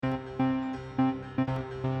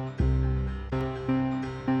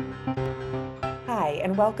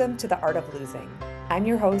welcome to The Art of Losing. I'm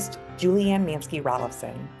your host, Julianne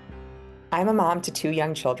Mansky-Rolifson. I'm a mom to 2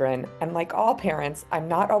 young children, and like all parents, I'm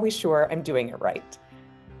not always sure I'm doing it right.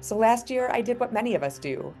 So last year, I did what many of us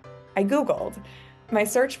do. I Googled. My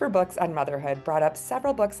search for books on motherhood brought up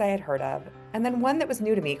several books I had heard of, and then one that was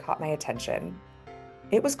new to me caught my attention.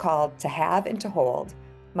 It was called To Have and to Hold: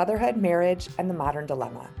 Motherhood, Marriage, and the Modern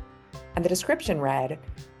Dilemma. And the description read,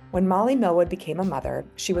 when Molly Millwood became a mother,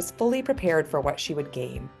 she was fully prepared for what she would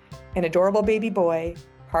gain: an adorable baby boy,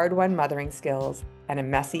 hard-won mothering skills, and a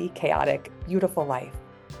messy, chaotic, beautiful life.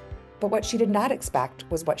 But what she did not expect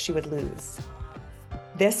was what she would lose.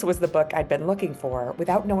 This was the book I'd been looking for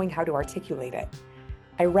without knowing how to articulate it.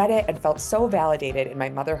 I read it and felt so validated in my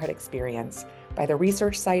motherhood experience by the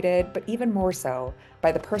research cited, but even more so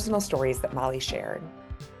by the personal stories that Molly shared.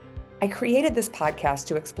 I created this podcast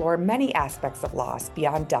to explore many aspects of loss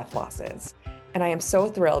beyond death losses, and I am so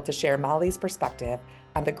thrilled to share Molly's perspective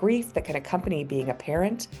on the grief that can accompany being a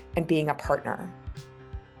parent and being a partner.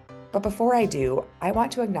 But before I do, I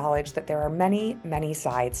want to acknowledge that there are many, many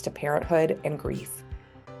sides to parenthood and grief.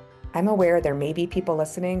 I'm aware there may be people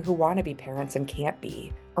listening who want to be parents and can't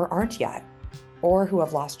be, or aren't yet, or who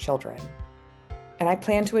have lost children. And I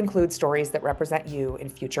plan to include stories that represent you in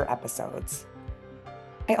future episodes.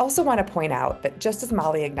 I also want to point out that just as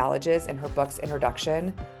Molly acknowledges in her book's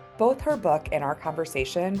introduction, both her book and our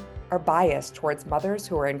conversation are biased towards mothers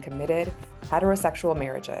who are in committed, heterosexual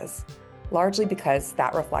marriages, largely because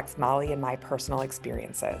that reflects Molly and my personal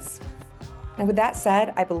experiences. And with that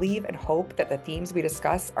said, I believe and hope that the themes we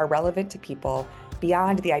discuss are relevant to people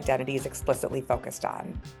beyond the identities explicitly focused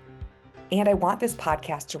on. And I want this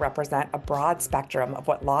podcast to represent a broad spectrum of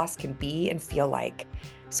what loss can be and feel like.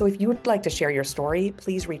 So if you would like to share your story,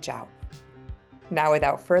 please reach out. Now,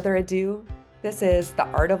 without further ado, this is The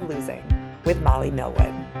Art of Losing with Molly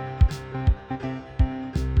Millwood.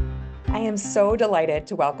 I am so delighted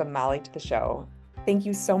to welcome Molly to the show. Thank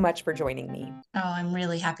you so much for joining me. Oh, I'm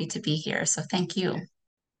really happy to be here, so thank you.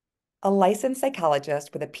 A licensed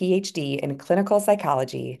psychologist with a PhD in clinical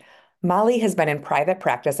psychology, Molly has been in private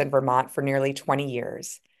practice in Vermont for nearly 20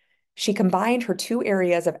 years. She combined her 2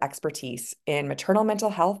 areas of expertise in maternal mental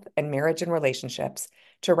health and marriage and relationships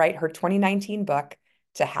to write her 2019 book,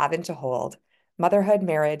 To Have and to Hold: Motherhood,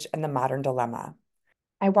 Marriage, and the Modern Dilemma.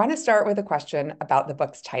 I want to start with a question about the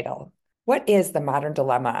book's title. What is the modern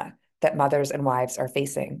dilemma that mothers and wives are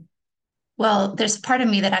facing? Well, there's a part of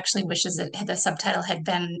me that actually wishes that the subtitle had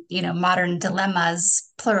been, modern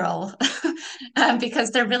dilemmas, plural,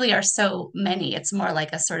 because there really are so many. It's more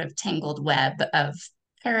like a sort of tangled web of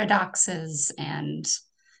paradoxes and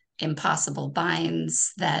impossible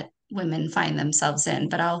binds that women find themselves in.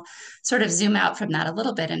 But I'll sort of zoom out from that a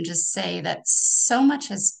little bit and just say that so much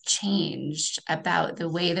has changed about the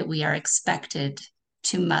way that we are expected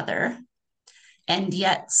to mother. And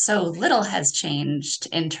yet, so little has changed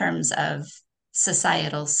in terms of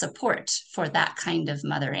societal support for that kind of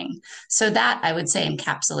mothering. So, that I would say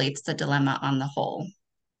encapsulates the dilemma on the whole,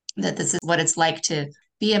 that this is what it's like to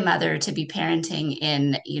be a mother, to be parenting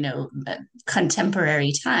in,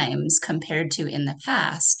 contemporary times compared to in the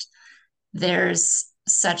past. There's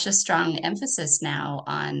such a strong emphasis now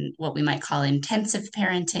on what we might call intensive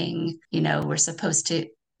parenting. We're supposed to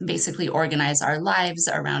basically organize our lives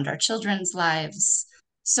around our children's lives.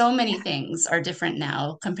 So many things are different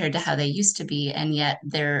now compared to how they used to be. And yet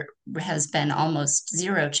there has been almost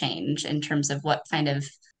zero change in terms of what kind of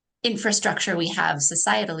infrastructure we have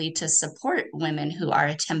societally to support women who are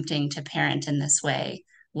attempting to parent in this way,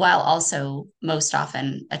 while also most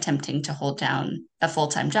often attempting to hold down a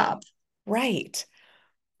full-time job. Right.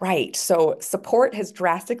 Right. So support has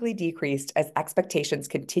drastically decreased as expectations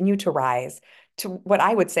continue to rise to what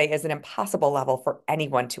I would say is an impossible level for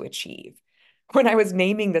anyone to achieve. When I was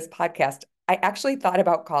naming this podcast, I actually thought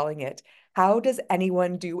about calling it, How Does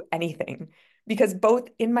Anyone Do Anything? Because both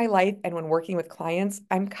in my life and when working with clients,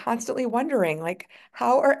 I'm constantly wondering,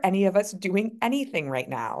 how are any of us doing anything right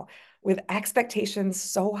now with expectations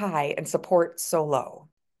so high and support so low?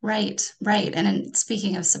 Right, right. And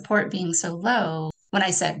speaking of support being so low, when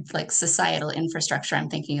I said like societal infrastructure, I'm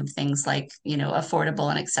thinking of things like, affordable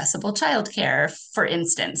and accessible childcare, for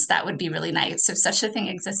instance. That would be really nice if such a thing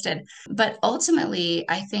existed. But ultimately,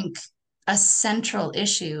 I think a central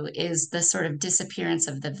issue is the sort of disappearance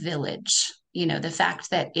of the village. The fact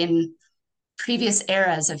that in previous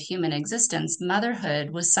eras of human existence, motherhood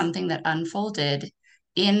was something that unfolded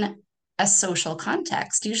in a social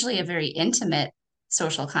context, usually a very intimate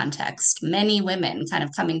social context, many women kind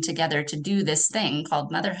of coming together to do this thing called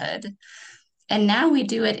motherhood. And now we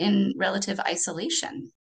do it in relative isolation.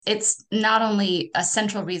 It's not only a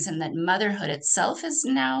central reason that motherhood itself is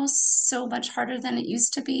now so much harder than it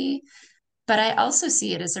used to be, but I also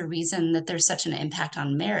see it as a reason that there's such an impact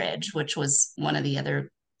on marriage, which was one of the other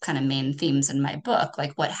kind of main themes in my book.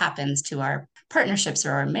 Like, what happens to our partnerships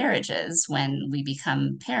or our marriages when we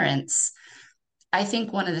become parents? I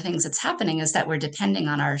think one of the things that's happening is that we're depending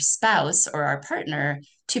on our spouse or our partner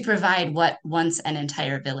to provide what once an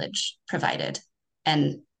entire village provided.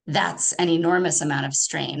 And that's an enormous amount of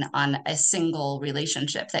strain on a single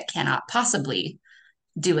relationship that cannot possibly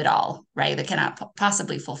do it all, right? That cannot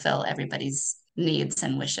possibly fulfill everybody's needs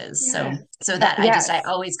and wishes. So Yes. so that I Yes.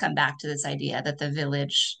 always come back to this idea that the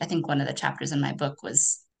village, I think one of the chapters in my book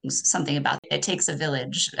was something about it takes a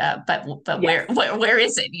village, but Yes. where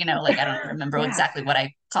is it? Like I don't remember Yeah. exactly what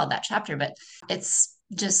I called that chapter, but it's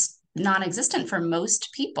just non-existent for most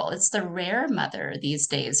people. It's the rare mother these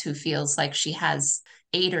days who feels like she has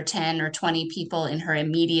 8 or 10 or 20 people in her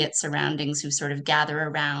immediate surroundings who sort of gather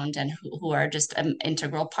around and who are just an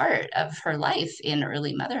integral part of her life in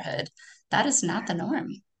early motherhood. That is not the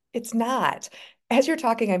norm. It's not. As you're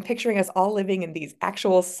talking, I'm picturing us all living in these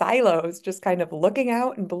actual silos, just kind of looking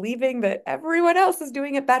out and believing that everyone else is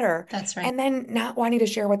doing it better, That's right. and then not wanting to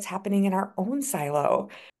share what's happening in our own silo.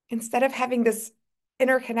 Instead of having this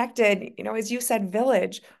interconnected, as you said,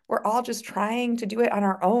 village, we're all just trying to do it on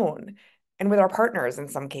our own and with our partners in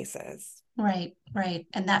some cases. Right, right.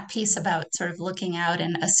 And that piece about sort of looking out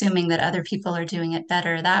and assuming that other people are doing it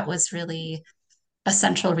better, that was really a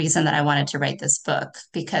central reason that I wanted to write this book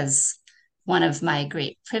because one of my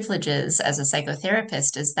great privileges as a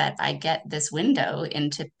psychotherapist is that I get this window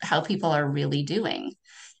into how people are really doing.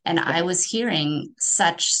 And I Yes. was hearing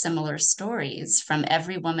such similar stories from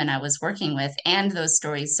every woman I was working with, and those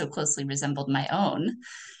stories so closely resembled my own.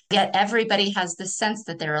 Yet everybody has this sense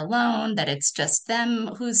that they're alone, that it's just them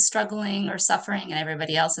who's struggling or suffering, and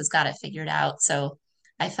everybody else has got it figured out. So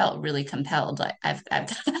I felt really compelled. Like I've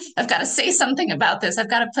got to say something about this. I've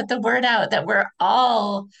got to put the word out that we're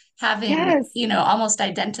all having, Yes. almost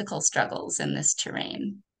identical struggles in this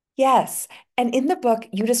terrain. Yes. And in the book,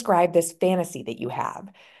 you describe this fantasy that you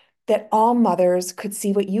have that all mothers could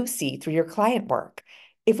see what you see through your client work.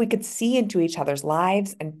 If we could see into each other's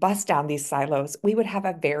lives and bust down these silos, we would have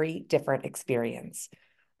a very different experience.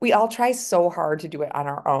 We all try so hard to do it on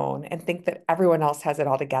our own and think that everyone else has it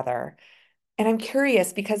all together. And I'm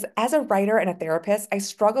curious because as a writer and a therapist, I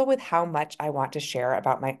struggle with how much I want to share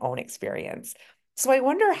about my own experience. So I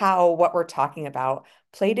wonder how what we're talking about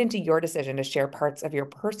played into your decision to share parts of your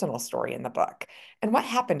personal story in the book and what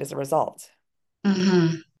happened as a result. Hmm.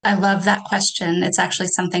 I love that question. It's actually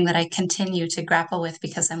something that I continue to grapple with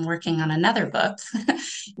because I'm working on another book,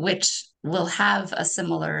 which will have a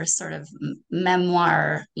similar sort of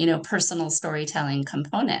memoir, personal storytelling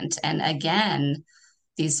component. And again,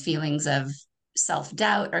 these feelings of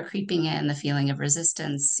self-doubt are creeping in, the feeling of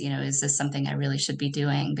resistance, is this something I really should be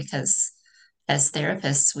doing? Because as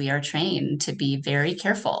therapists, we are trained to be very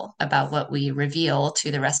careful about what we reveal to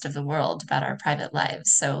the rest of the world about our private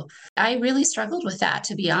lives. So I really struggled with that,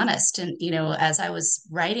 to be honest. And, as I was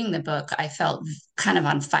writing the book, I felt kind of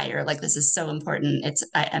on fire. Like this is so important.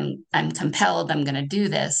 I'm compelled, I'm going to do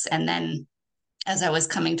this. And then as I was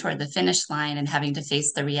coming toward the finish line and having to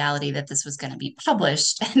face the reality that this was going to be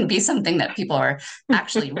published and be something that people are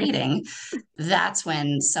actually reading, that's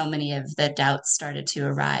when so many of the doubts started to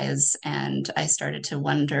arise. And I started to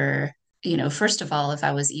wonder, first of all, if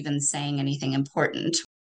I was even saying anything important.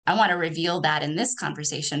 I want to reveal that in this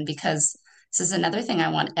conversation because this is another thing I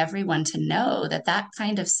want everyone to know that that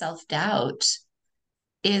kind of self doubt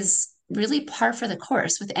is really par for the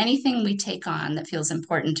course with anything we take on that feels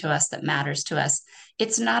important to us, that matters to us.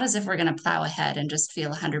 It's not as if we're going to plow ahead and just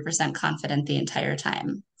feel 100% confident the entire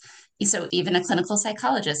time. So even a clinical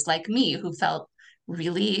psychologist like me who felt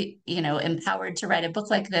really, empowered to write a book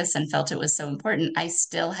like this and felt it was so important, I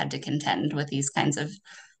still had to contend with these kinds of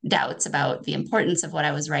doubts about the importance of what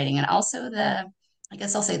I was writing and also I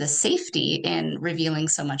guess I'll say the safety in revealing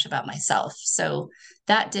so much about myself. So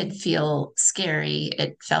that did feel scary.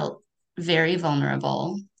 It felt very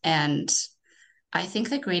vulnerable. And I think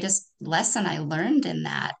the greatest lesson I learned in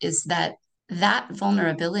that is that that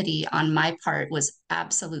vulnerability on my part was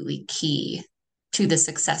absolutely key to the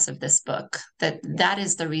success of this book. That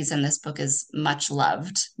is the reason this book is much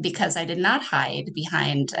loved because I did not hide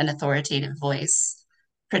behind an authoritative voice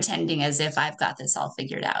pretending as if I've got this all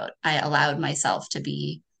figured out. I allowed myself to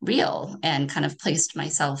be real and kind of placed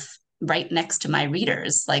myself right next to my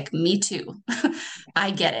readers, like me too.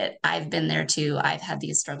 I get it. I've been there too. I've had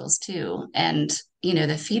these struggles too. And,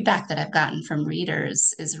 the feedback that I've gotten from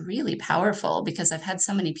readers is really powerful because I've had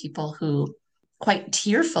so many people who quite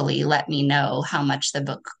tearfully let me know how much the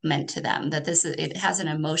book meant to them, that it has an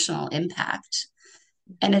emotional impact.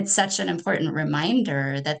 And it's such an important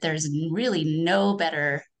reminder that there's really no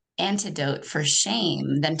better antidote for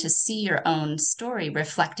shame than to see your own story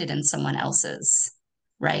reflected in someone else's,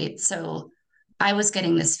 right? So I was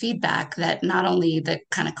getting this feedback that not only the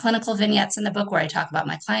kind of clinical vignettes in the book where I talk about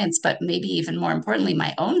my clients, but maybe even more importantly,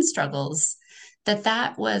 my own struggles,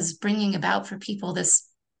 that was bringing about for people this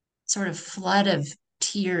sort of flood of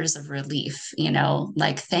tears of relief,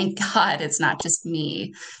 like, thank God it's not just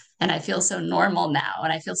me. And I feel so normal now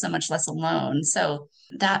and I feel so much less alone. So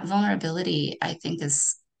that vulnerability, I think,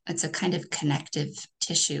 it's a kind of connective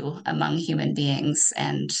tissue among human beings.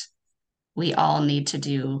 And we all need to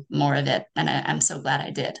do more of it. And I'm so glad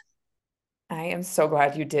I did. I am so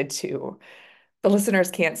glad you did too. The listeners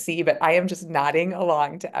can't see, but I am just nodding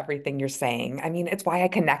along to everything you're saying. I mean, it's why I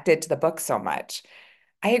connected to the book so much.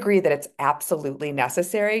 I agree that it's absolutely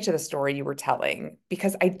necessary to the story you were telling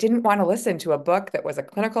because I didn't want to listen to a book that was a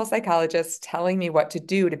clinical psychologist telling me what to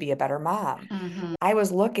do to be a better mom. Mm-hmm. I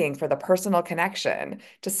was looking for the personal connection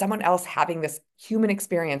to someone else having this human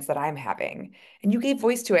experience that I'm having. And you gave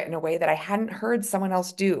voice to it in a way that I hadn't heard someone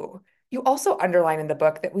else do. You also underline in the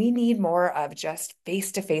book that we need more of just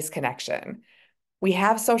face-to-face connection. We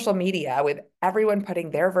have social media with everyone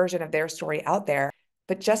putting their version of their story out there,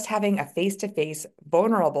 but just having a face-to-face,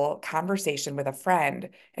 vulnerable conversation with a friend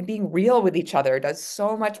and being real with each other does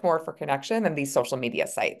so much more for connection than these social media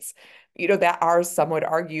sites, that are, some would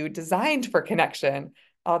argue, designed for connection,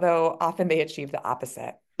 although often they achieve the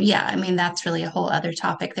opposite. Yeah, I mean, that's really a whole other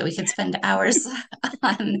topic that we could spend hours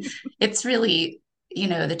on. It's really,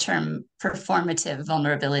 the term performative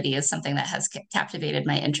vulnerability is something that has captivated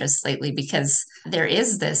my interest lately because there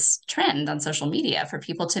is this trend on social media for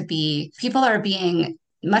people are being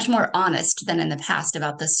much more honest than in the past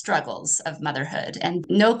about the struggles of motherhood. And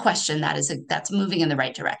no question that's moving in the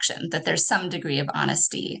right direction, that there's some degree of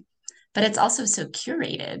honesty, but it's also so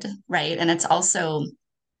curated, right? And it's also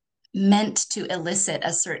meant to elicit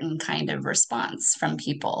a certain kind of response from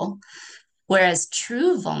people. Whereas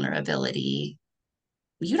true vulnerability,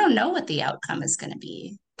 you don't know what the outcome is going to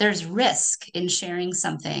be. There's risk in sharing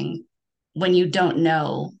something when you don't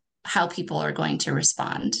know how people are going to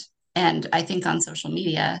respond. And I think on social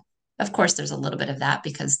media, of course, there's a little bit of that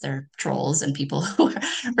because they're trolls and people who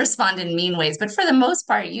respond in mean ways. But for the most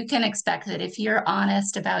part, you can expect that if you're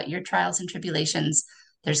honest about your trials and tribulations,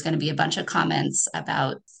 there's going to be a bunch of comments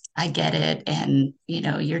about, I get it, and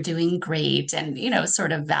you're doing great, and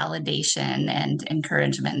sort of validation and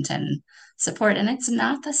encouragement and support. And it's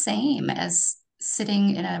not the same as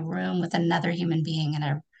sitting in a room with another human being in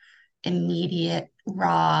a immediate,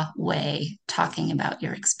 raw way talking about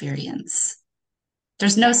your experience.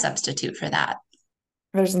 There's no Yeah, substitute for that.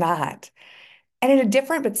 there's not. And in a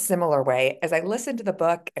different but similar way, as I listened to the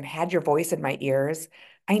book and had your voice in my ears,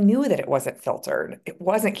 I knew that it wasn't filtered. It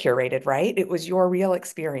wasn't curated, right? It was your real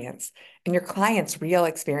experience and your clients' real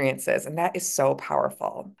experiences. And that is so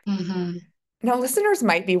powerful. Mm-hmm. Now, listeners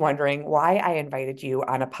might be wondering why I invited you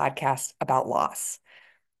on a podcast about loss.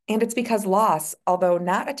 And it's because loss, although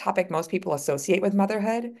not a topic most people associate with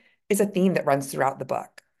motherhood, is a theme that runs throughout the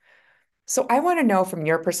book. So I want to know from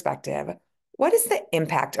your perspective, what is the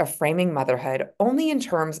impact of framing motherhood only in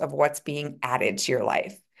terms of what's being added to your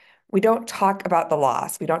life? We don't talk about the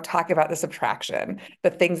loss. We don't talk about the subtraction, the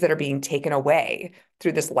things that are being taken away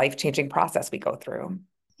through this life-changing process we go through.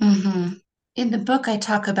 Mm-hmm. In the book, I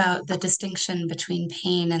talk about the distinction between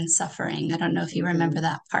pain and suffering. I don't know if you remember Mhm.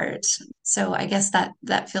 that part. So I guess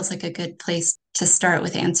that feels like a good place to start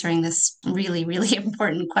with answering this really, really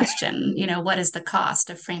important question. What is the cost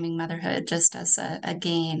of framing motherhood just as a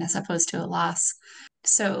gain as opposed to a loss?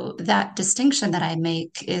 So that distinction that I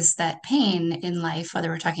make is that pain in life, whether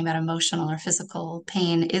we're talking about emotional or physical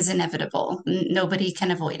pain, is inevitable. Nobody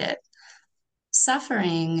can avoid it.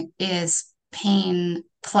 Suffering is pain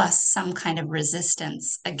plus some kind of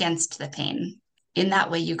resistance against the pain. In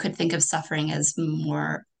that way, you could think of suffering as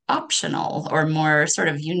more optional or more sort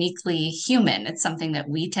of uniquely human. It's something that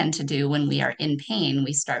we tend to do when we are in pain.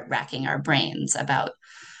 We start racking our brains about,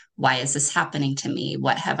 why is this happening to me?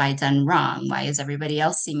 What have I done wrong? Why is everybody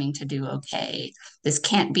else seeming to do okay? This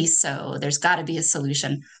can't be so. There's got to be a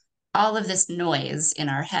solution. All of this noise in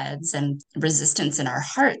our heads and resistance in our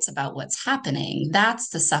hearts about what's happening, that's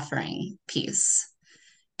the suffering piece.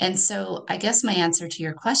 And so I guess my answer to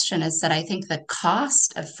your question is that I think the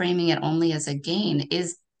cost of framing it only as a gain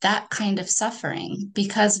is that kind of suffering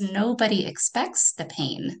because nobody expects the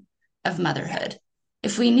pain of Yeah. motherhood.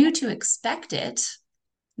 If we knew to expect it,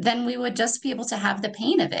 then we would just be able to have the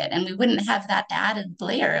pain of it and we wouldn't have that added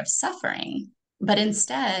layer of suffering. But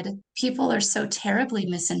instead, people are so terribly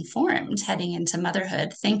misinformed heading into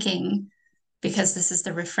motherhood, thinking, because this is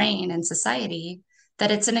the refrain in society, that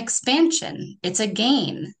it's an expansion, it's a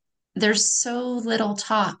gain. There's so little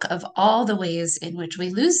talk of all the ways in which we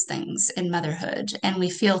lose things in motherhood, and we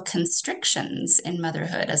feel constrictions in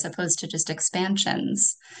motherhood as opposed to just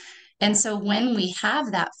expansions. And so when we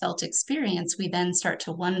have that felt experience, we then start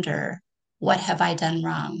to wonder, what have I done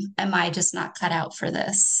wrong? Am I just not cut out for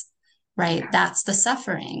this? Right? That's the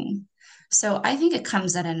suffering. So I think it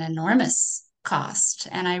comes at an enormous cost.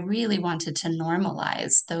 And I really wanted to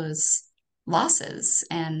normalize those losses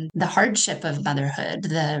and the hardship of motherhood,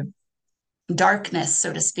 the darkness,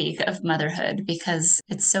 so to speak, of motherhood, because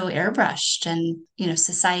it's so airbrushed and,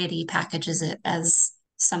 society packages it as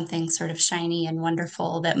something sort of shiny and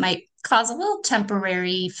wonderful that might cause a little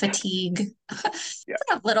temporary fatigue. Yeah.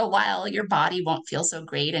 For a little while, your body won't feel so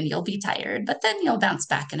great and you'll be tired, but then you'll bounce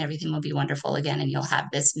back and everything will be wonderful again. And you'll have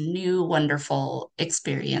this new, wonderful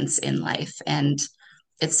experience in life. And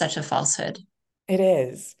it's such a falsehood. It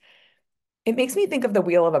is. It makes me think of the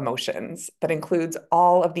wheel of emotions that includes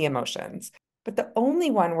all of the emotions. But the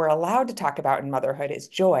only one we're allowed to talk about in motherhood is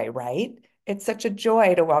joy, right? It's such a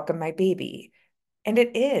joy to welcome my baby. And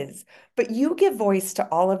it is. But you give voice to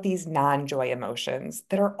all of these non-joy emotions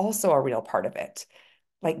that are also a real part of it,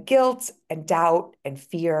 like guilt and doubt and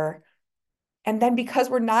fear. And then because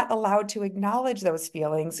we're not allowed to acknowledge those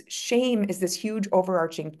feelings, shame is this huge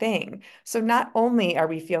overarching thing. So not only are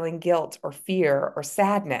we feeling guilt or fear or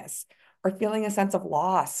sadness or feeling a sense of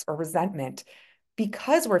loss or resentment,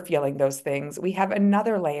 because we're feeling those things, we have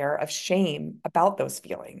another layer of shame about those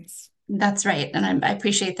feelings. That's right. And I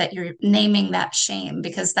appreciate that you're naming that shame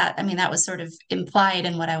because that, I mean, that was sort of implied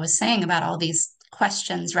in what I was saying about all these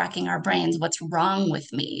questions racking our brains. What's wrong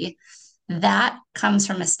with me? That comes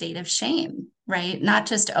from a state of shame, right? Not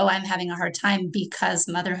just, oh, I'm having a hard time because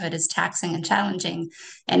motherhood is taxing and challenging,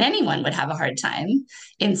 and anyone would have a hard time.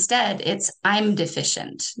 Instead, it's, I'm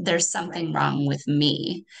deficient. There's something Right. wrong with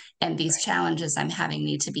me. And these Right. challenges I'm having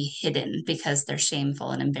need to be hidden because they're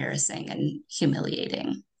shameful and embarrassing and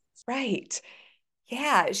humiliating. Right.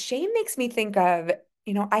 Yeah, shame makes me think of,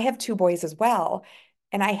 I have two boys as well,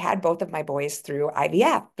 and I had both of my boys through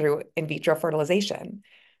IVF, through in vitro fertilization.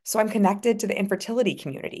 So I'm connected to the infertility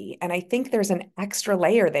community, and I think there's an extra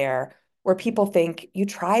layer there where people think you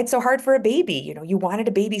tried so hard for a baby, you wanted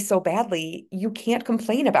a baby so badly, you can't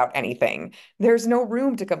complain about anything. There's no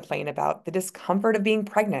room to complain about the discomfort of being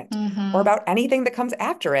pregnant or Mm-hmm. about anything that comes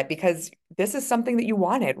after it because this is something that you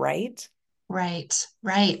wanted, right? Right,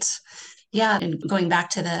 right. Yeah, and going back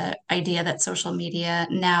to the idea that social media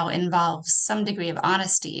now involves some degree of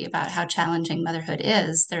honesty about how challenging motherhood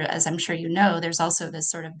is, there, as I'm sure you know, there's also this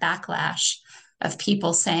sort of backlash of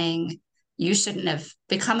people saying you shouldn't have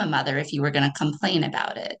become a mother if you were going to complain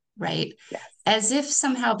about it, right? Yes. As if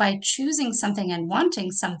somehow by choosing something and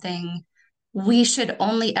wanting something, we should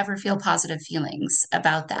only ever feel positive feelings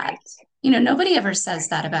about that. Right. Nobody ever says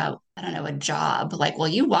that about, I don't know, a job. Like, well,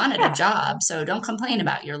 you wanted a Yeah. job, so don't complain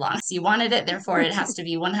about your loss. You wanted it, therefore it has to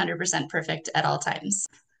be 100% perfect at all times.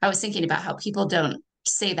 I was thinking about how people don't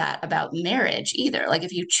say that about marriage either. Like,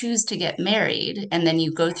 if you choose to get married and then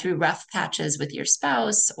you go through rough patches with your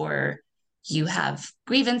spouse or you have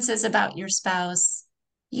grievances about your spouse,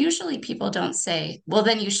 usually people don't say, well,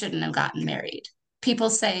 then you shouldn't have gotten married.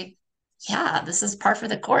 People say, yeah, this is par for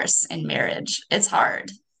the course in marriage. It's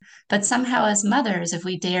hard. But somehow, as mothers, if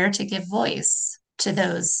we dare to give voice to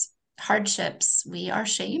those hardships, we are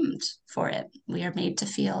shamed for it. We are made to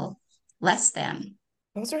feel less than.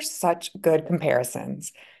 Those are such good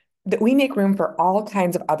comparisons that we make room for all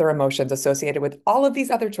kinds of other emotions associated with all of these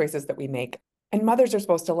other choices that we make. And mothers are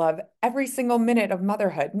supposed to love every single minute of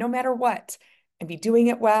motherhood, no matter what, and be doing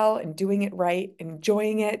it well and doing it right,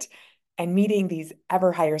 enjoying it, and meeting these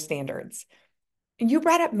ever higher standards. And you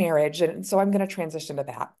brought up marriage, and so I'm going to transition to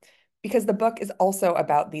that because the book is also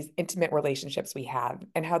about these intimate relationships we have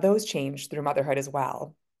and how those change through motherhood as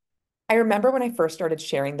well. I remember when I first started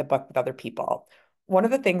sharing the book with other people, one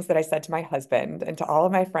of the things that I said to my husband and to all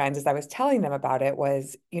of my friends as I was telling them about it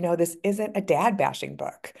was, this isn't a dad bashing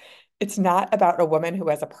book. It's not about a woman who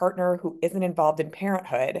has a partner who isn't involved in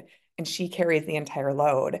parenthood and she carries the entire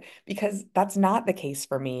load, because that's not the case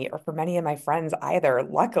for me or for many of my friends either,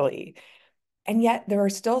 luckily. And yet, there are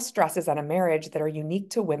still stresses on a marriage that are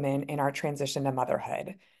unique to women in our transition to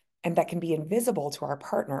motherhood and that can be invisible to our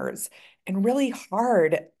partners and really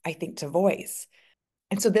hard, I think, to voice.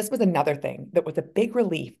 And so, this was another thing that was a big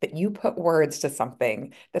relief that you put words to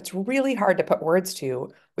something that's really hard to put words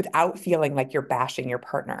to without feeling like you're bashing your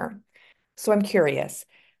partner. So, I'm curious,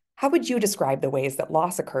 How would you describe the ways that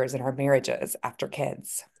loss occurs in our marriages after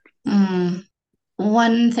kids? Mm.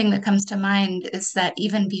 One thing that comes to mind is that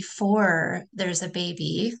even before there's a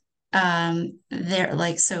baby, there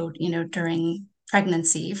like so, during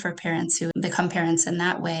pregnancy for parents who become parents in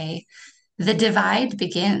that way, the divide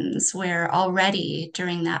begins where already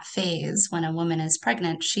during that phase, when a woman is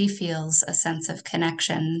pregnant, she feels a sense of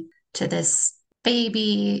connection to this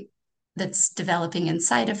baby that's developing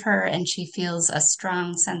inside of her, and she feels a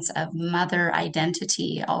strong sense of mother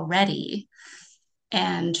identity already.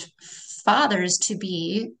 And fathers to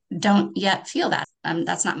be don't yet feel that.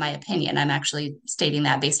 That's not my opinion. I'm actually stating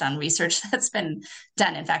that based on research that's been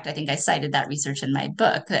done. In fact, I think I cited that research in my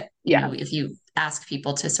book that, Yeah. if you ask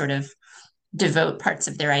people to sort of devote parts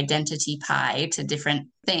of their identity pie to different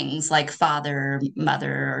things like father,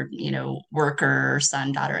 mother, worker,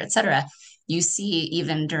 son, daughter, etc. You see,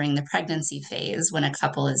 even during the pregnancy phase, when a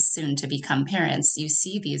couple is soon to become parents, you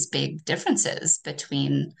see these big differences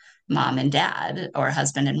between mom and dad or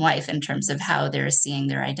husband and wife in terms of how they're seeing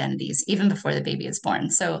their identities, even before the baby is born.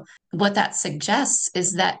 So, what that suggests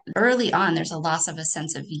is that early on, there's a loss of a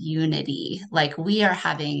sense of unity. Like we are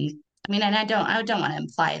having and I don't want to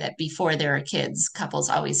imply that before there are kids, couples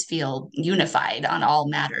always feel unified on all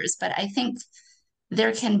matters, but I think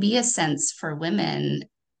there can be a sense for women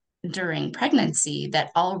during pregnancy that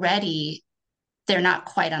already they're not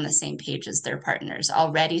quite on the same page as their partners.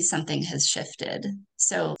 Already something has shifted.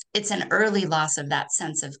 So it's an early loss of that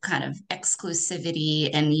sense of kind of exclusivity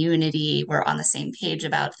and unity. We're on the same page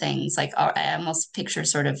about things. Like I almost picture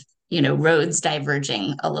sort of, roads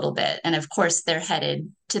diverging a little bit. And of course, they're headed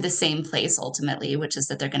to the same place ultimately, which is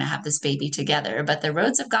that they're going to have this baby together. But the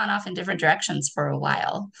roads have gone off in different directions for a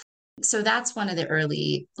while. So that's one of the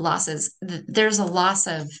early losses. There's a loss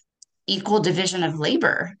of equal division of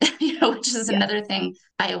labor, which is Yeah. another thing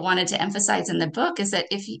I wanted to emphasize in the book is that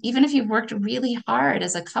even if you've worked really hard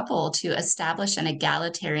as a couple to establish an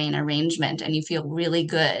egalitarian arrangement and you feel really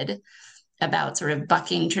good about sort of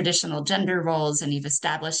bucking traditional gender roles and you've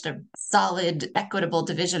established a solid equitable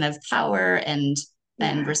division of power and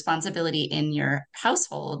Yeah. responsibility in your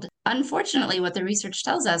household. Unfortunately, what the research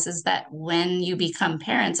tells us is that when you become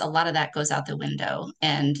parents, a lot of that goes out the window.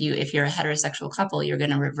 And if you're a heterosexual couple, you're going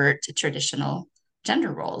to revert to traditional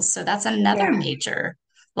gender roles. So that's another Yeah. major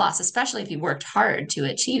loss, especially if you worked hard to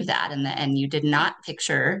achieve that and you did not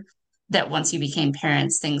picture that once you became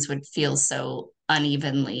parents, things would feel so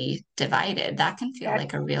unevenly divided. That can feel That,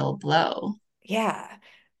 like a real blow. yeah,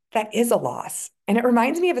 that is a loss. And it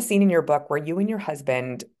reminds me of a scene in your book where you and your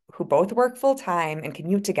husband, who both work full time and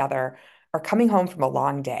commute together, are coming home from a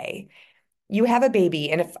long day. You have a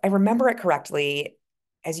baby, and if I remember it correctly,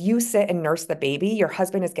 as you sit and nurse the baby, your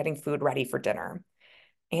husband is getting food ready for dinner.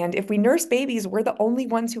 And if we nurse babies, we're the only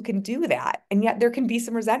ones who can do that. And yet there can be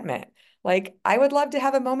some resentment. Like, I would love to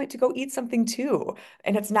have a moment to go eat something too.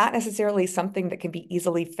 And it's not necessarily something that can be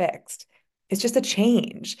easily fixed. It's just a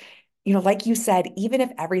change. Like you said, even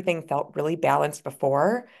if everything felt really balanced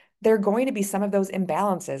before, there are going to be some of those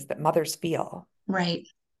imbalances that mothers feel. Right.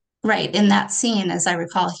 Right. In that scene, as I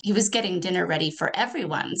recall, he was getting dinner ready for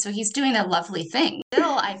everyone. So he's doing a lovely thing.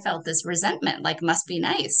 Still, I felt this resentment like, must be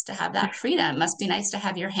nice to have that freedom. Must be nice to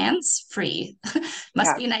have your hands free.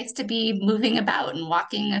 Must Yeah. be nice to be moving about and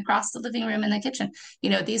walking across the living room and the kitchen.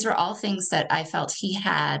 These were all things that I felt he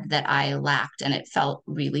had that I lacked, and it felt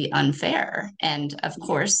really unfair. And of Yeah.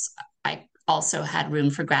 course, I also had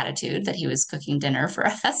room for gratitude that he was cooking dinner for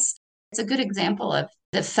us. It's a good example of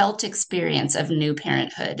the felt experience of new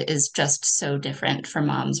parenthood is just so different for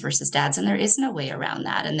moms versus dads. And there is no way around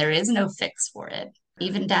that. And there is no fix for it.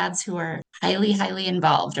 Even dads who are highly, highly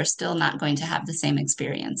involved are still not going to have the same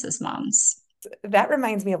experience as moms. That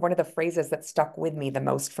reminds me of one of the phrases that stuck with me the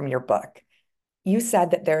most from your book. You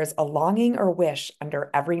said that there's a longing or wish under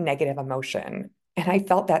every negative emotion. And I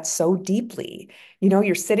felt that so deeply.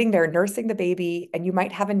 You're sitting there nursing the baby, and you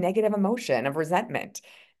might have a negative emotion of resentment.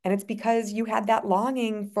 And it's because you had that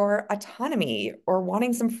longing for autonomy or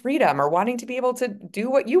wanting some freedom or wanting to be able to do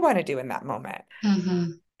what you want to do in that moment.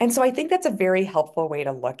 Mm-hmm. And so I think that's a very helpful way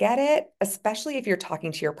to look at it, especially if you're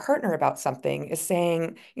talking to your partner about something, is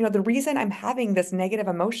saying, the reason I'm having this negative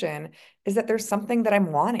emotion is that there's something that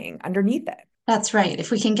I'm wanting underneath it. That's right.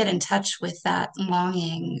 If we can get in touch with that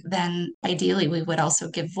longing, then ideally we would also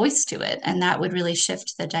give voice to it. And that would really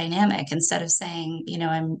shift the dynamic. Instead of saying,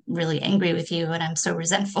 I'm really angry with you and I'm so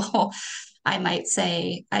resentful, I might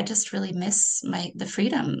say, I just really miss the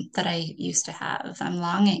freedom that I used to have. I'm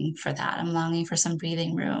longing for that. I'm longing for some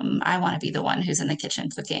breathing room. I want to be the one who's in the kitchen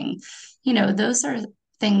cooking. Those are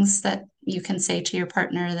things that you can say to your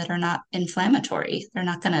partner that are not inflammatory. They're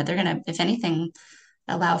not gonna, if anything,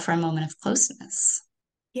 allow for a moment of closeness.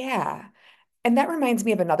 Yeah. And that reminds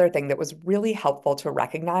me of another thing that was really helpful to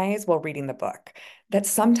recognize while reading the book, that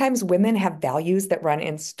sometimes women have values that run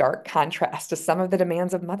in stark contrast to some of the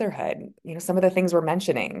demands of motherhood, some of the things we're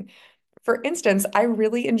mentioning. For instance, I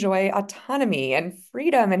really enjoy autonomy and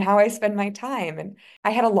freedom in how I spend my time. And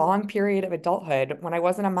I had a long period of adulthood when I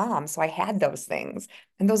wasn't a mom, so I had those things.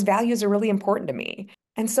 And those values are really important to me.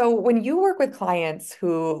 And so when you work with clients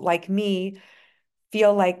who, like me,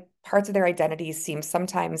 feel like parts of their identities seem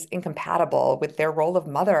sometimes incompatible with their role of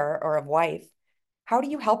mother or of wife, how do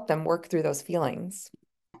you help them work through those feelings?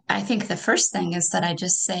 I think the first thing is that I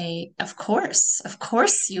just say, of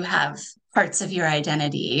course, you have parts of your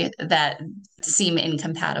identity that seem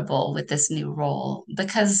incompatible with this new role,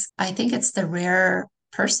 because I think it's the rare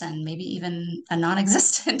person, maybe even a non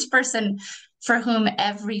existent person, for whom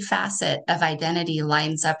every facet of identity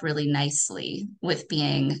lines up really nicely with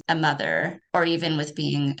being a mother or even with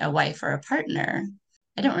being a wife or a partner.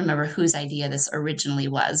 I don't remember whose idea this originally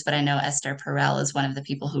was, but I know Esther Perel is one of the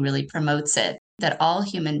people who really promotes it, that all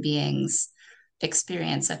human beings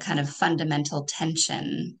experience a kind of fundamental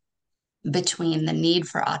tension between the need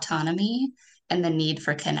for autonomy and the need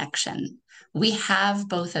for connection. We have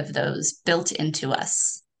both of those built into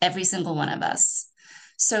us, every single one of us.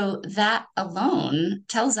 So that alone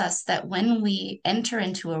tells us that when we enter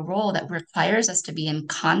into a role that requires us to be in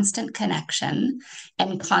constant connection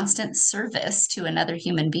and constant service to another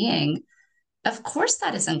human being, of course,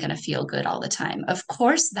 that isn't going to feel good all the time. Of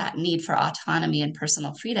course, that need for autonomy and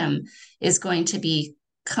personal freedom is going to be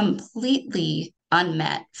completely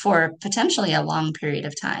unmet for potentially a long period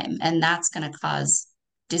of time. And that's going to cause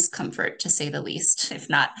discomfort, to say the least, if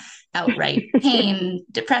not outright pain,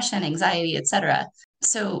 depression, anxiety, etc.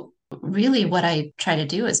 So, really, what I try to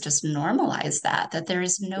do is just normalize that there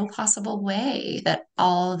is no possible way that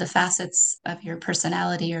all the facets of your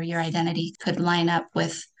personality or your identity could line up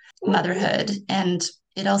with motherhood. And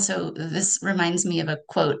it also, this reminds me of a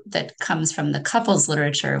quote that comes from the couples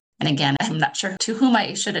literature. And again, I'm not sure to whom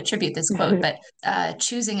I should attribute this quote, but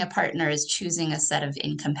choosing a partner is choosing a set of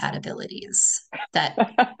incompatibilities. That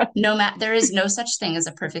no matter, there is no such thing as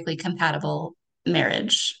a perfectly compatible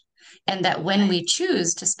marriage. And that when we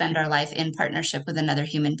choose to spend our life in partnership with another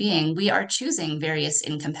human being, we are choosing various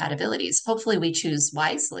incompatibilities. Hopefully, we choose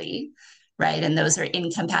wisely, right? And those are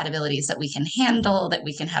incompatibilities that we can handle, that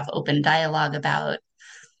we can have open dialogue about.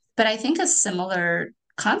 But I think a similar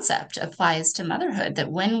concept applies to motherhood,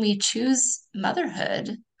 that when we choose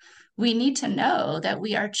motherhood, we need to know that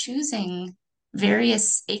we are choosing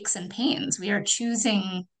various aches and pains. We are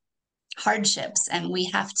choosing hardships, and we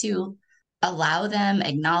have to allow them,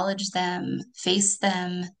 acknowledge them, face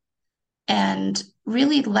them, and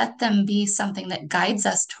really let them be something that guides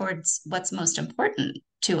us towards what's most important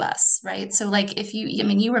to us, right? So like if you, I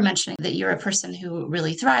mean, you were mentioning that you're a person who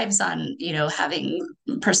really thrives on, having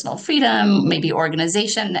personal freedom, maybe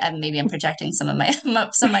organization, and maybe I'm projecting some of my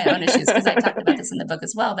some of my own issues because I talked about this in the book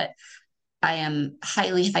as well, but I am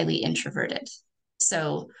highly, highly introverted.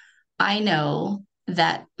 So I know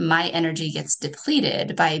that my energy gets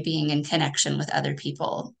depleted by being in connection with other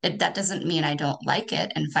people. That doesn't mean I don't like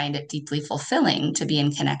it and find it deeply fulfilling to be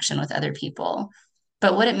in connection with other people.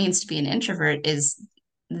 But what it means to be an introvert is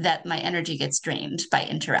that my energy gets drained by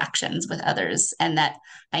interactions with others, and that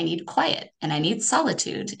I need quiet and I need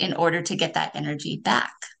solitude in order to get that energy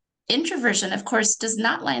back. Introversion, of course, does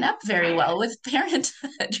not line up very well with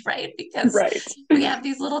parenthood, right? Because Right. we have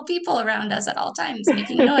these little people around us at all times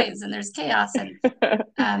making noise and there's chaos.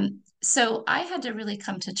 And so I had to really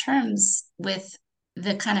come to terms with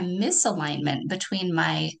the kind of misalignment between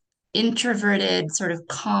my introverted, sort of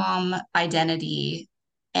calm identity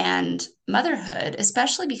and motherhood,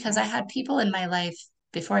 especially because I had people in my life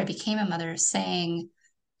before I became a mother saying,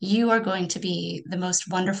 "You are going to be the most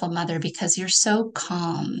wonderful mother because you're so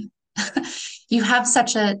calm." You have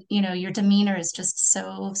such a, your demeanor is just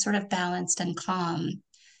so sort of balanced and calm.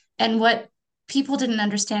 And what people didn't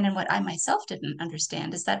understand and what I myself didn't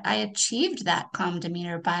understand is that I achieved that calm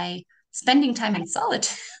demeanor by spending time in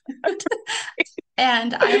solitude.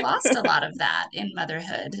 And I lost a lot of that in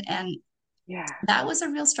motherhood. And Yeah. that was a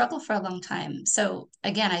real struggle for a long time. So,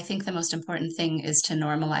 again, I think the most important thing is to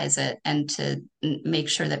normalize it and to make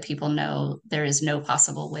sure that people know there is no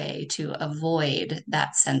possible way to avoid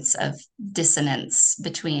that sense of dissonance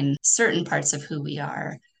between certain parts of who we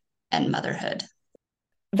are and motherhood.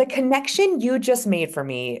 The connection you just made for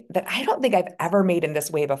me that I don't think I've ever made in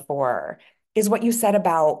this way before is what you said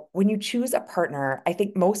about when you choose a partner. I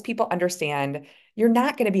think most people understand you're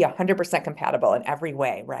not going to be 100% compatible in every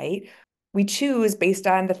way, right? We choose based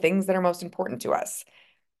on the things that are most important to us.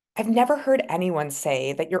 I've never heard anyone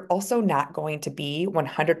say that you're also not going to be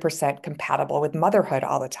 100% compatible with motherhood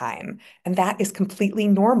all the time. And that is completely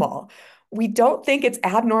normal. We don't think it's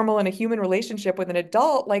abnormal in a human relationship with an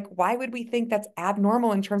adult. Like, why would we think that's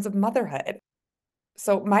abnormal in terms of motherhood?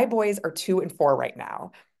 So my boys are 2 and 4 right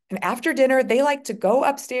now. And after dinner, they like to go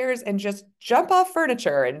upstairs and just jump off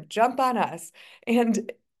furniture and jump on us.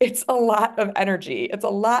 And it's a lot of energy. It's a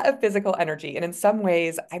lot of physical energy. And in some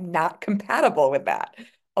ways, I'm not compatible with that.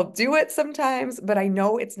 I'll do it sometimes, but I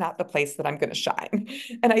know it's not the place that I'm going to shine.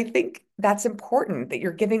 And I think that's important that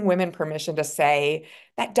you're giving women permission to say,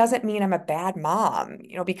 that doesn't mean I'm a bad mom,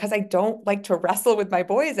 because I don't like to wrestle with my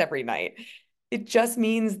boys every night. It just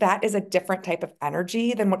means that is a different type of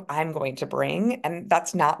energy than what I'm going to bring. And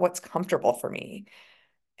that's not what's comfortable for me.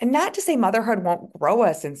 And not to say motherhood won't grow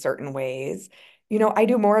us in certain ways. I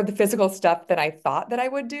do more of the physical stuff than I thought that I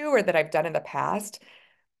would do or that I've done in the past.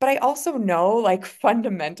 But I also know, like,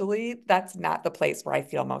 fundamentally, that's not the place where I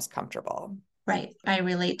feel most comfortable. Right. I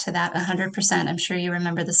relate to that 100%. I'm sure you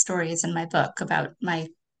remember the stories in my book about my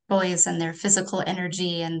boys and their physical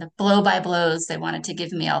energy and the blow by blows they wanted to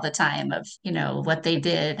give me all the time of, what they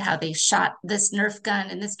did, how they shot this Nerf gun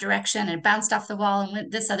in this direction and bounced off the wall and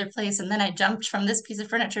went this other place. And then I jumped from this piece of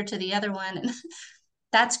furniture to the other one. And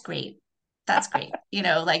that's great. That's great.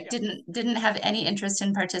 Like Yeah. didn't have any interest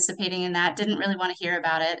in participating in that, didn't really want to hear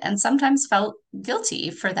about it, and sometimes felt guilty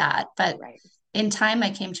for that. But Right. in time, I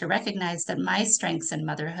came to recognize that my strengths in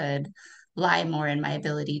motherhood lie more in my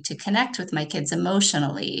ability to connect with my kids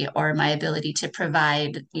emotionally or my ability to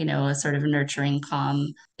provide, a sort of nurturing,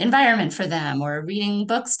 calm environment for them or reading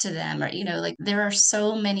books to them or, like there are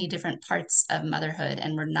so many different parts of motherhood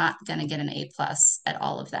and we're not going to get an A plus at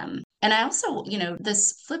all of them. And I also,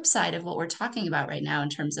 this flip side of what we're talking about right now in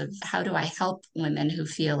terms of how do I help women who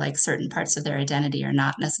feel like certain parts of their identity are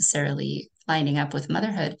not necessarily lining up with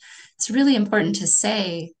motherhood, it's really important to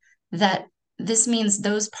say that this means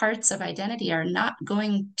those parts of identity are not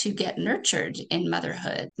going to get nurtured in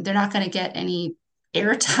motherhood. They're not going to get any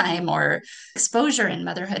airtime or exposure in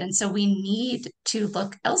motherhood. And so we need to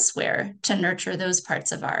look elsewhere to nurture those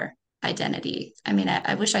parts of our identity. I mean,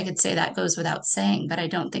 I wish I could say that goes without saying, but I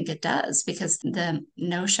don't think it does because the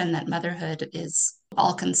notion that motherhood is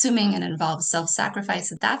all consuming and involves self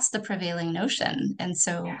sacrifice, that's the prevailing notion. And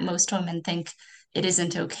so Yeah. most women think it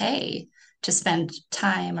isn't okay to spend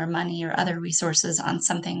time or money or other resources on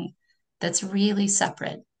something that's really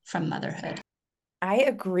separate from motherhood. I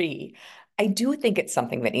agree. I do think it's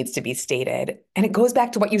something that needs to be stated. And it goes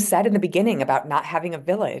back to what you said in the beginning about not having a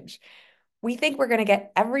village. We think we're going to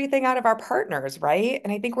get everything out of our partners, right?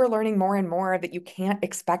 And I think we're learning more and more that you can't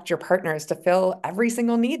expect your partners to fill every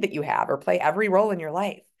single need that you have or play every role in your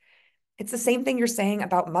life. It's the same thing you're saying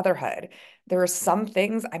about motherhood. There are some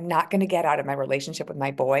things I'm not going to get out of my relationship with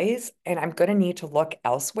my boys, and I'm going to need to look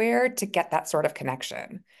elsewhere to get that sort of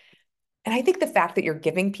connection. And I think the fact that you're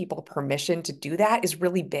giving people permission to do that is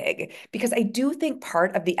really big because I do think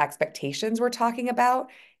part of the expectations we're talking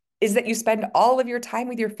about is that you spend all of your time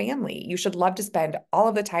with your family. You should love to spend all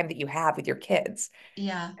of the time that you have with your kids.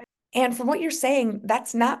 Yeah, And from what you're saying,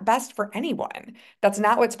 that's not best for anyone. That's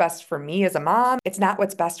not what's best for me as a mom. It's not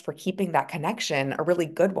what's best for keeping that connection a really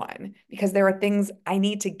good one because there are things I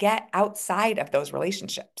need to get outside of those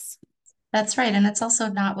relationships. that's right. And it's also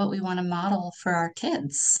not what we want to model for our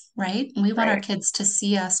kids, right? We want our Right. kids to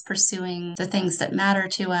see us pursuing the things that matter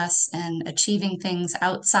to us and achieving things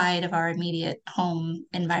outside of our immediate home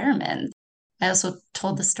environment. I also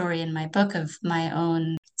told the story in my book of my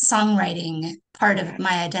own songwriting part of Yeah.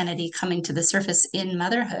 my identity coming to the surface in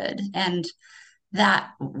motherhood. And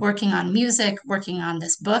that working on music, working on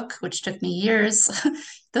this book, which took me years,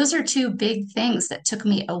 those are two big things that took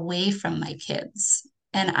me away from my kids.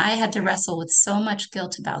 And I had to Yeah. wrestle with so much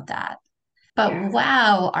guilt about that. But Yeah.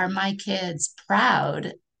 wow, are my kids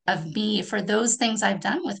proud of me for those things I've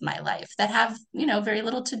done with my life that have, very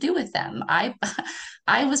little to do with them.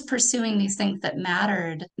 I was pursuing these things that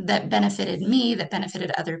mattered, that benefited me, that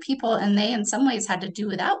benefited other people, and they in some ways had to do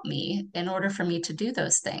without me in order for me to do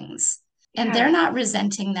those things. And they're Yeah. not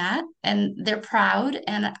resenting that, and they're proud.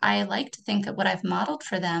 And I like to think that what I've modeled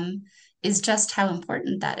for them is just how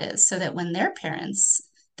important that is, so that when they're parents,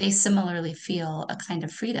 they similarly feel a kind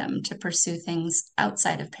of freedom to pursue things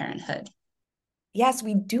outside of parenthood. Yes,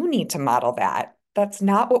 we do need to model that. That's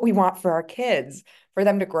not what we want for our kids, for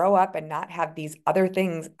them to grow up and not have these other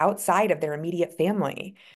things outside of their immediate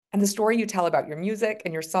family. And the story you tell about your music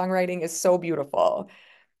and your songwriting is so beautiful.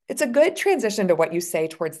 It's a good transition to what you say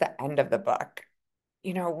towards the end of the book.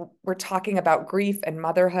 We're talking about grief and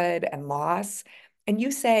motherhood and loss. And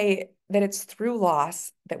you say that it's through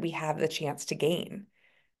loss that we have the chance to gain.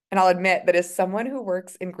 And I'll admit that as someone who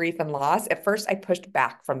works in grief and loss, at first I pushed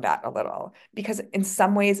back from that a little because in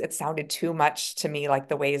some ways it sounded too much to me like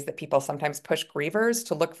the ways that people sometimes push grievers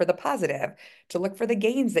to look for the positive, to look for the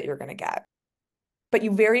gains that you're going to get. But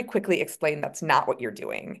you very quickly explain that's not what you're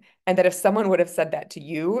doing. And that if someone would have said that to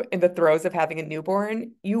you in the throes of having a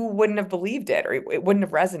newborn, you wouldn't have believed it or it wouldn't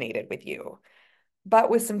have resonated with you. But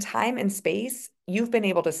with some time and space, you've been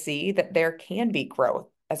able to see that there can be growth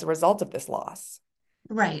as a result of this loss.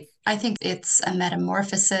 Right. I think it's a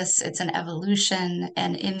metamorphosis, it's an evolution,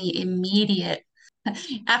 and in the immediate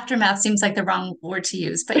aftermath seems like the wrong word to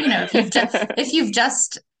use, but if you've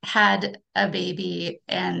just had a baby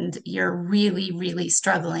and you're really, really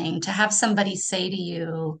struggling, to have somebody say to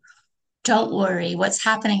you, don't worry, what's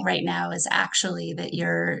happening right now is actually that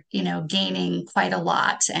you're, gaining quite a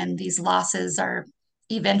lot, and these losses are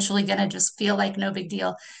eventually going to just feel like no big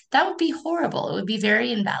deal. That would be horrible. It would be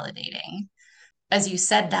very invalidating. As you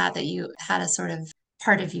said that you had a sort of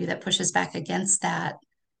part of you that pushes back against that,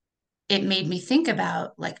 it made me think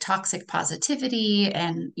about like toxic positivity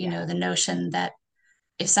and, Yeah. the notion that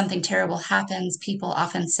if something terrible happens, people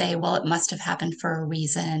often say, well, it must have happened for a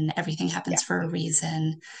reason. Everything happens Yeah. for a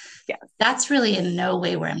reason. Yeah. That's really in no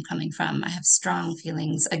way where I'm coming from. I have strong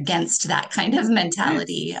feelings against that kind of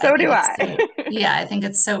mentality. I So think do it's I. so, yeah, I think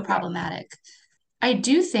it's so Yeah. problematic. I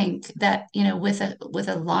do think that, with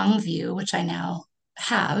a long view, which I now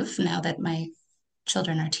have, now that my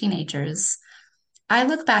children are teenagers, I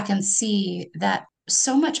look back and see that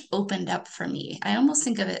so much opened up for me. I almost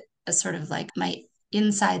think of it as sort of like my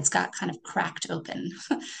insides got kind of cracked open.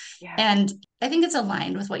 Yeah. And I think it's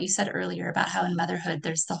aligned with what you said earlier about how in motherhood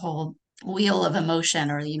there's the whole wheel of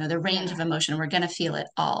emotion, or the range of Yeah. emotion. We're going to feel it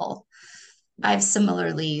all. I've Right.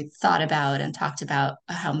 similarly thought about and talked about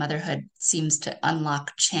how motherhood seems to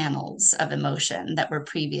unlock channels of emotion that were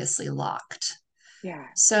previously locked. Yeah.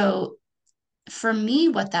 So for me,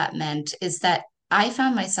 what that meant is that I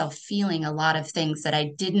found myself feeling a lot of things that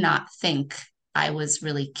I did not think I was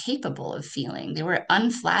really capable of feeling. They were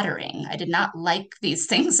unflattering. I did not like these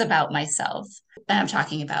things about myself. And I'm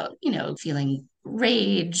talking about, feeling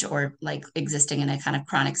rage or like existing in a kind of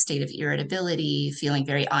chronic state of irritability, feeling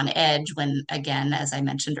very on edge when, again, as I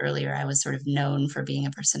mentioned earlier, I was sort of known for being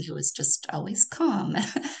a person who was just always calm,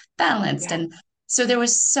 balanced. Yeah. And so there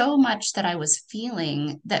was so much that I was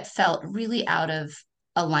feeling that felt really out of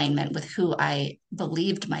alignment with who I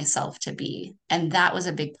believed myself to be. And that was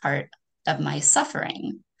a big part of my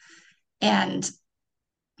suffering. And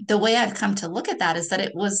the way I've come to look at that is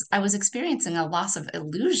that I was experiencing a loss of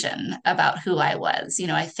illusion about who I was.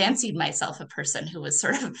 I fancied myself a person who was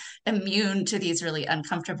sort of immune to these really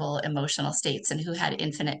uncomfortable emotional states and who had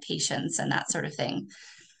infinite patience and that sort of thing.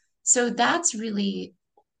 So that's really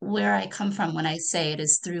where I come from when I say it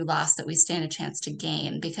is through loss that we stand a chance to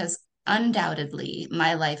gain, because undoubtedly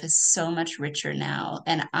my life is so much richer now,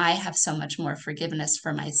 and I have so much more forgiveness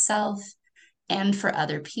for myself and for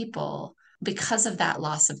other people because of that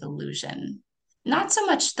loss of illusion. Yeah. Not so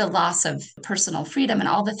much the loss of personal freedom and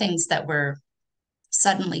all the things that were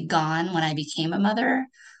suddenly gone when I became a mother.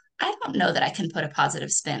 I don't know that I can put a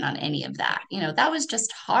positive spin on any of that. That was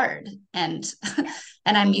just hard. And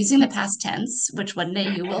and I'm using the past tense, which one day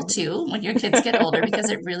you will too when your kids get older, because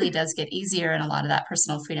it really does get easier and a lot of that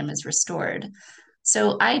personal freedom is restored.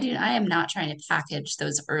 So I am not trying to package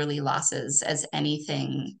those early losses as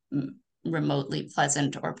anything remotely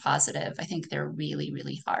pleasant or positive. I think they're really,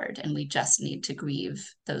 really hard and we just need to grieve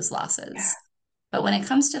those Yeah. losses. But when it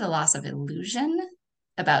comes to the loss of illusion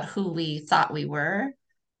about who we thought we were,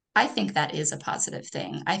 I think that is a positive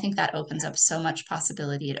thing. I think that opens up so much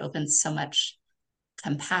possibility. It opens so much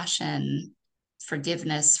compassion,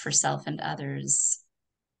 forgiveness for self and others.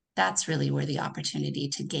 That's really where the opportunity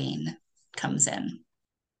to gain comes in.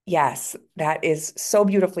 Yes, that is so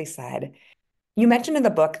beautifully said. You mentioned in the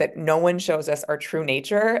book that no one shows us our true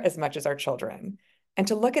nature as much as our children. And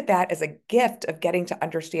to look at that as a gift of getting to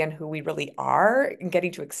understand who we really are and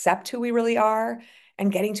getting to accept who we really are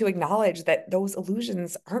and getting to acknowledge that those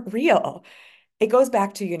illusions aren't real. It goes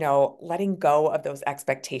back to, letting go of those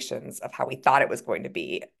expectations of how we thought it was going to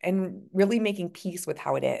be and really making peace with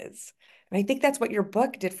how it is. And I think that's what your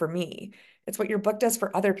book did for me. It's what your book does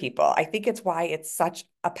for other people. I think it's why it's such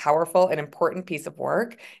a powerful and important piece of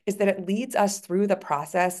work is that it leads us through the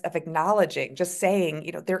process of acknowledging, just saying,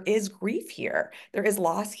 there is grief here, there is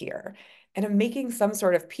loss here, and of making some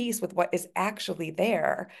sort of peace with what is actually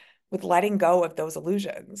there, with letting go of those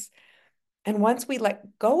illusions. And once we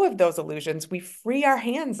let go of those illusions, we free our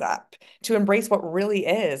hands up to embrace what really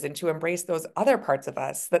is and to embrace those other parts of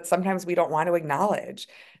us that sometimes we don't want to acknowledge.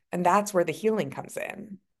 And that's where the healing comes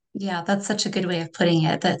in. Yeah, that's such a good way of putting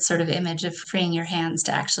it. That sort of image of freeing your hands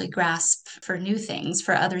to actually grasp for new things,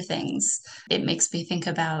 for other things. It makes me think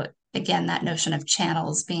about, again, that notion of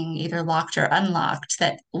channels being either locked or unlocked,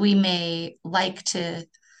 that we may like to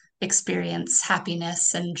experience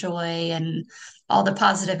happiness and joy and all the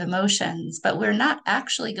positive emotions, but we're not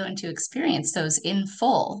actually going to experience those in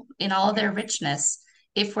full, in all their richness,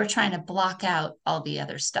 if we're trying to block out all the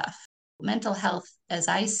other stuff. Mental health, as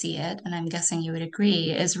I see it, and I'm guessing you would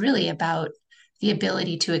agree, is really about the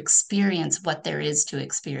ability to experience what there is to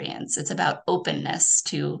experience. It's about openness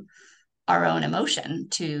to our own emotion,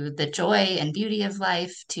 to the joy and beauty of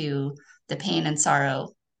life, to the pain and sorrow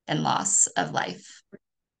and loss of life.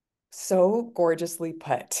 So gorgeously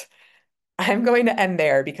put. I'm going to end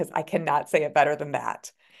there because I cannot say it better than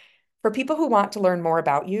that. For people who want to learn more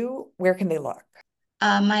about you, where can they look?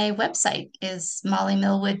 My website is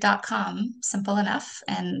mollymillwood.com, simple enough.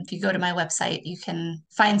 And if you go to my website, you can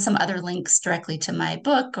find some other links directly to my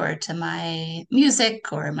book or to my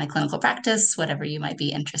music or my clinical practice, whatever you might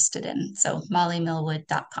be interested in. So,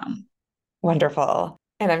 mollymillwood.com. Wonderful.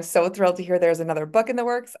 And I'm so thrilled to hear there's another book in the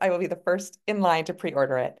works. I will be the first in line to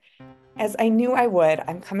pre-order it. As I knew I would,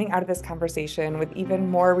 I'm coming out of this conversation with even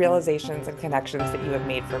more realizations and connections that you have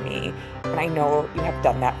made for me. And I know you have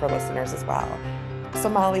done that for listeners as well. So,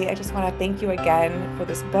 Molly, I just want to thank you again for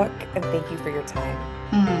this book and thank you for your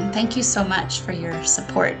time. Thank you so much for your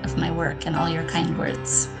support of my work and all your kind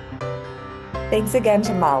words. Thanks again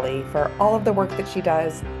to Molly for all of the work that she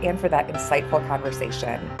does and for that insightful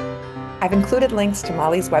conversation. I've included links to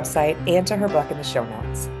Molly's website and to her book in the show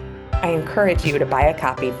notes. I encourage you to buy a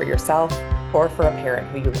copy for yourself or for a parent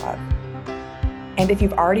who you love. And if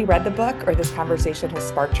you've already read the book or this conversation has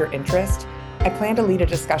sparked your interest, I plan to lead a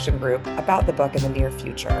discussion group about the book in the near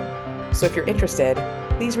future. So if you're interested,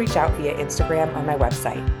 please reach out via Instagram or my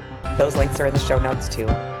website. Those links are in the show notes too.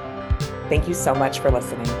 Thank you so much for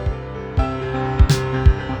listening.